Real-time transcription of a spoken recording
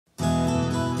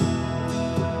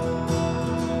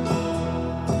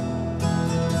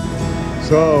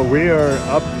So we are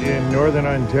up in Northern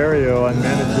Ontario on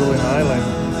Manitoulin Island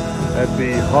at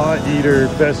the Haweater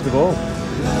Festival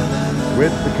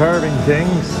with the Carving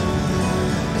Kings.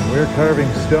 And we're carving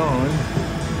stone.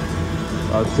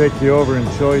 I'll take you over and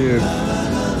show you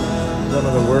some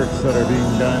of the works that are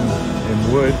being done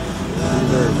in wood.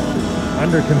 These are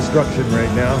under construction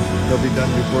right now. They'll be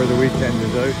done before the weekend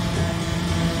is out.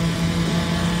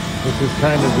 This is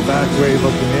kind of the back way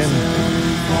looking in.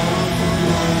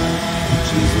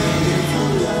 These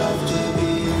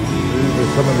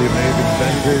are some of the amazing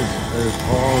vendors. There's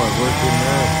Paul at work in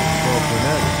there. Paul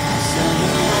Burnett.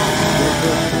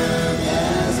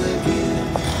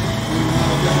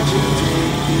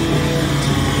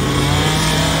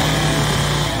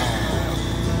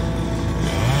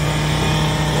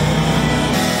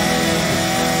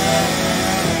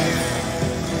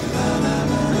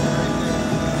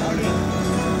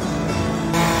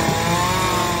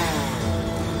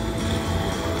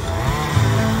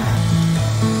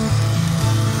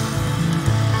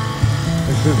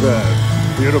 This is a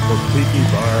beautiful tiki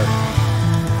bar.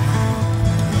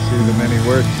 You see the many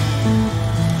works.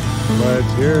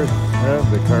 Lads here have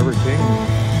the Carver King.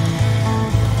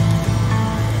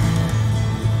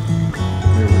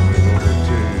 Here we move over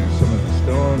to some of the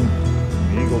stone,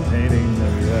 the eagle painting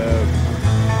that we have.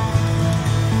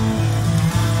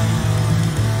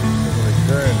 Some of the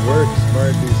current works,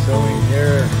 Marjie sewing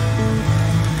here.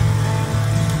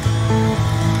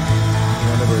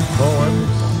 One of her poems.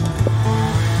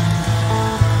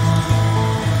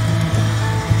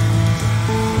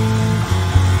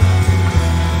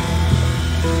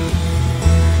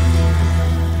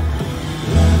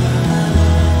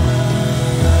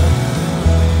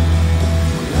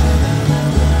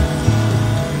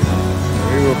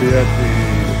 Be at the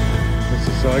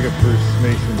Mississauga First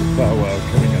Nations powwow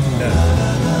coming up next.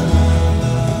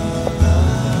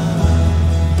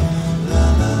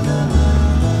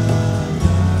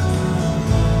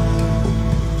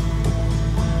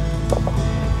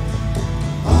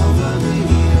 Over the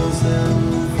hills and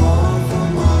far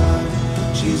from on,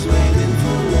 she's waiting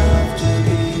for love to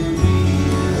be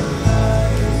realized.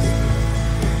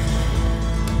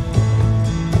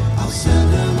 I'll send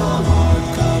her my heart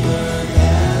covered.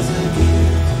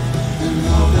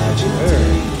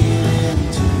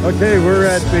 Okay, we're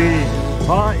at the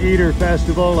Haweater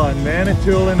Festival on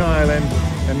Manitoulin Island,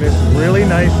 and this really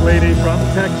nice lady from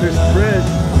Texas, Trish,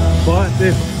 bought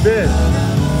this fish.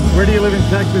 Where do you live in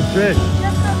Texas, Trish?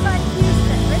 Just outside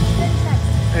Houston, Richmond,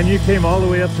 Texas. And you came all the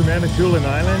way up to Manitoulin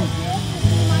Island? I did, to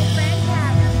see my friend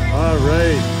Kathy. All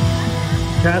right.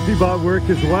 Kathy bought work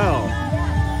as well.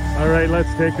 All right,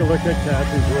 let's take a look at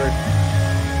Kathy's work.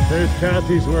 There's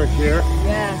Kathy's work here.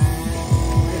 Yes.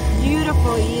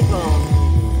 Beautiful eagle.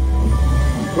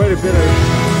 Quite a bit of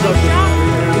stuff.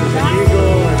 There's an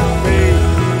eagle and a face.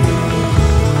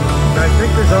 I think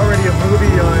there's already a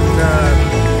movie on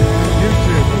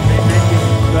YouTube of me making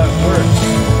that work.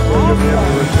 So you'll be able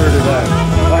to refer to that.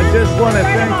 I just want to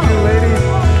thank you, ladies.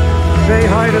 Say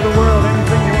hi to the world.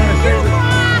 Anything you want to say?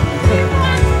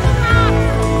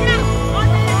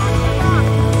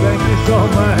 Thank you so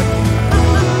much.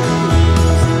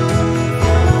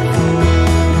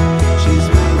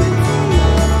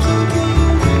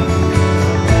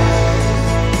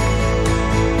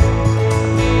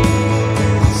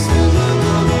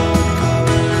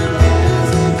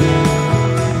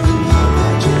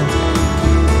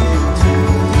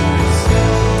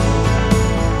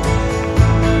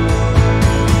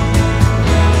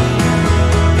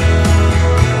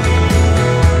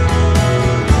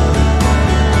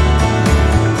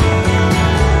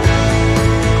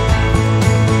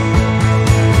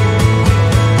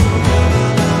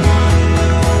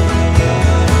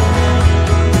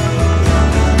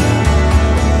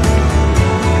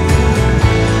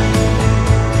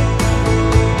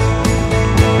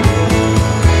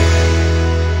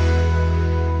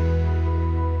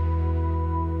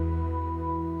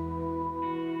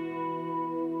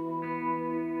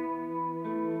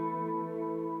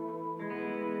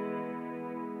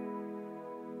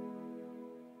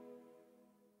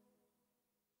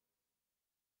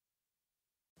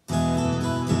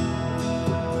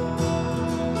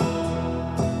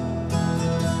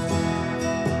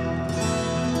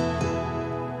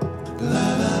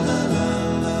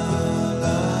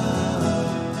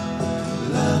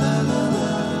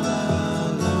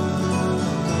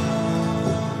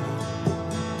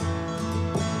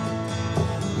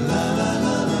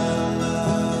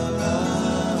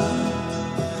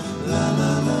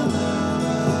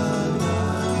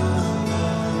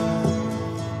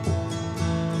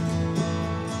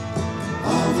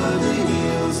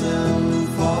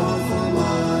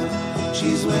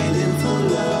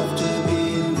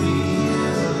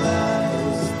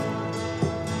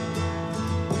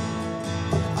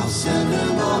 send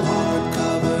her my heart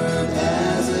covered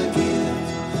as a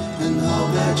gift, and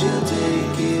hope that you'll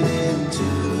take it into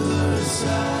her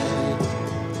side.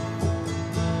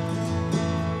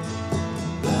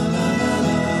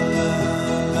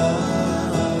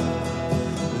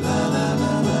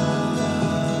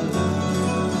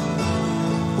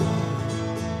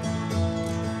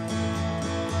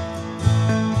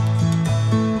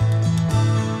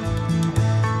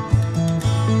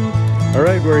 All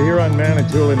right, we're here on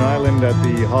Manitoulin Island at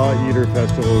the Haweater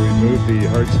Festival. We moved the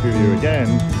Hart studio again,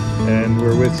 and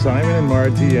we're with Simon and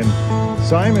Marjie. And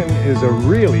Simon is a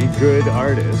really good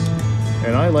artist,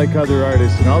 and I like other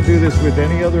artists, and I'll do this with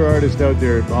any other artist out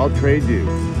there. I'll trade you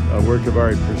a work of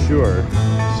art for sure.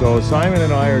 So Simon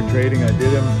and I are trading. I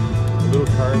did him a little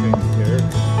carving here,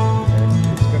 and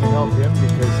it's going to help him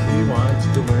because he wants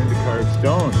to learn to carve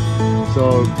stone.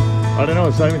 So I don't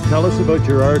know, Simon, tell us about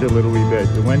your art a little wee bit.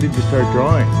 When did you start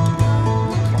drawing?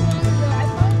 I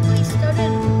probably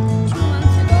started 2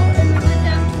 months ago, and we went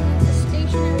down to the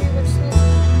stationery, which sells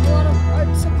a lot of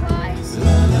art supplies. We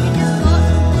just got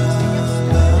some things to get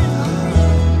started, and I'm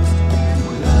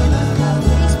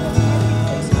creating Instagram and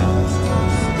Facebook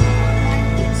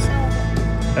Marketplace and sell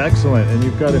them. Excellent, and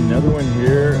you've got another one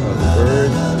here of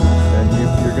birds, and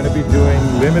you're going to be doing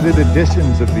limited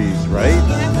editions of these, right?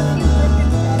 We have a few work in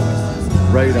progress.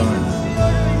 Right on.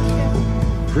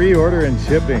 Pre-order and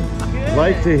shipping.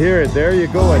 Like to hear it. There you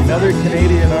go, another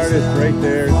Canadian artist right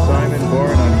there, Simon,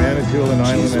 born on Manitoulin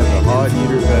Island at the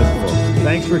Haweater Festival.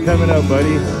 Thanks for coming out,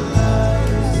 buddy.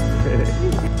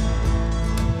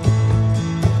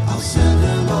 I'll send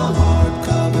her my heart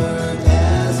covered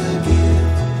as a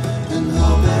gift, and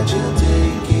hope that you'll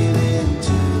take it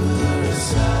into her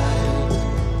side.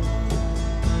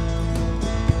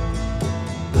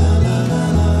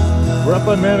 We're up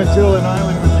on Manitoulin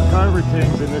Island with the Carver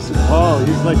Kings, and this is Paul.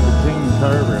 He's like the King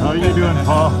Carver. How are you doing,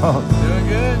 Paul? Doing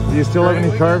good. Do you still have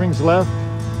any carvings left?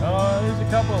 There's a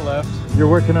couple left. You're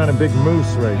working on a big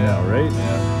moose right now, right?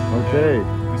 Yeah. Okay.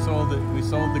 Yeah. We sold it. We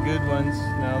sold the good ones.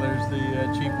 Now there's the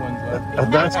cheap ones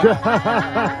left. That's good.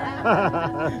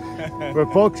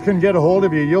 But folks can get a hold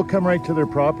of you. You'll come right to their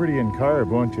property and carve,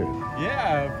 won't you?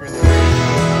 Yeah. For the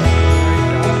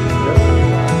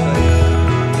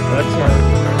That's right.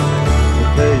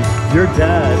 Okay. Your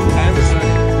dad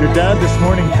this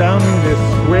morning found me this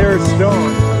square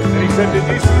stone, and he said, "Did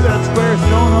you see that square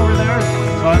stone over there?"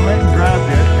 So I went and grabbed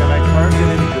it, and I carved it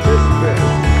into this fish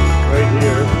right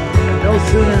here. And no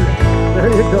sooner,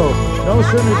 there you go. No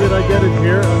sooner did I get it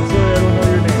here. I'm sorry, I don't know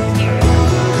your name.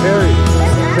 Terry.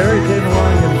 Terry came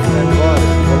along and bought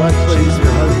it. Well, actually,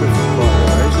 your husband's father,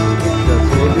 right? Yeah,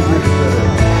 so what did you say?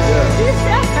 Yeah.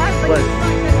 But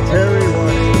Terry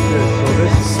wants the fish. So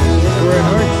this is, for an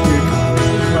art student, this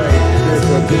is my fish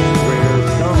of this square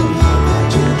stone.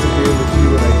 To be able to see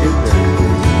what I did there.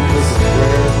 This is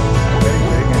square,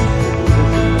 anything, and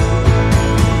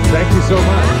thank you so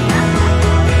much.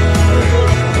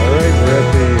 All right, we're at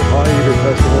the Haweater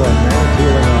Festival on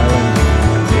Manitoulin Island.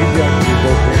 Maybe I can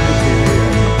go came to see me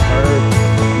and carved.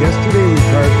 Yesterday we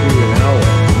carved through an hour.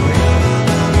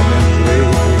 And then today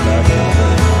we came back and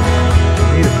said,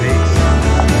 "Need a face.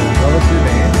 Tell us your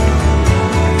name.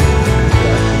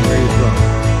 Where are you from?"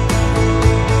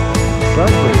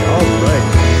 Suddenly, all right.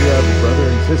 You have a brother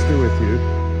and sister with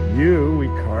you. We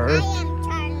carved. I am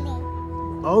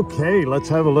Charlie. Okay, let's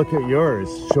have a look at yours.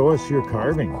 Show us your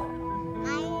carving.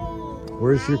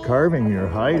 Where's your carving? You're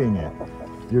hiding it.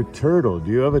 Your turtle.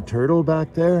 Do you have a turtle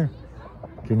back there?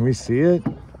 Can we see it?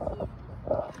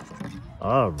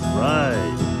 All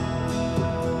right.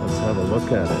 Let's have a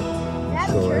look at it.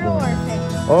 That's Show turtle or everyone.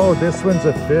 fish? Oh, this one's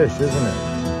a fish, isn't it?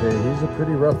 Okay, he's a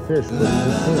pretty rough fish, but he's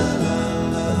a fish.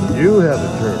 And you have a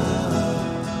turtle.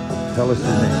 Tell us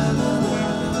your name.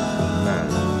 Matt.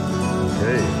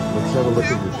 Okay, let's have a look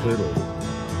at your turtle.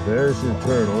 There's your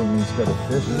turtle, and he's got a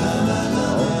fish in his mouth,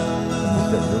 and he's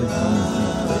got really funny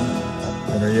teeth, right?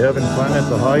 And are you having fun at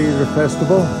the Haweater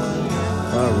Festival?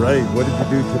 All right, what did you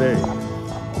do today?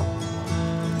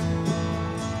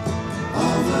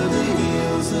 Over the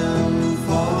hills and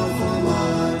far from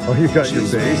mine. Oh, you got your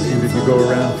base, and did you go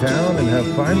around town and have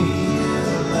fun?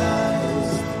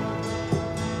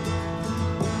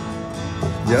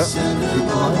 Yep. Send her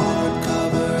my heart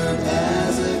covered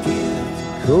as a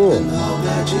gift, Cool. and hope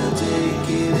that you'll take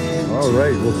it into All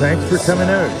right, well, thanks for coming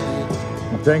out.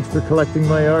 And thanks for collecting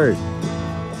my art.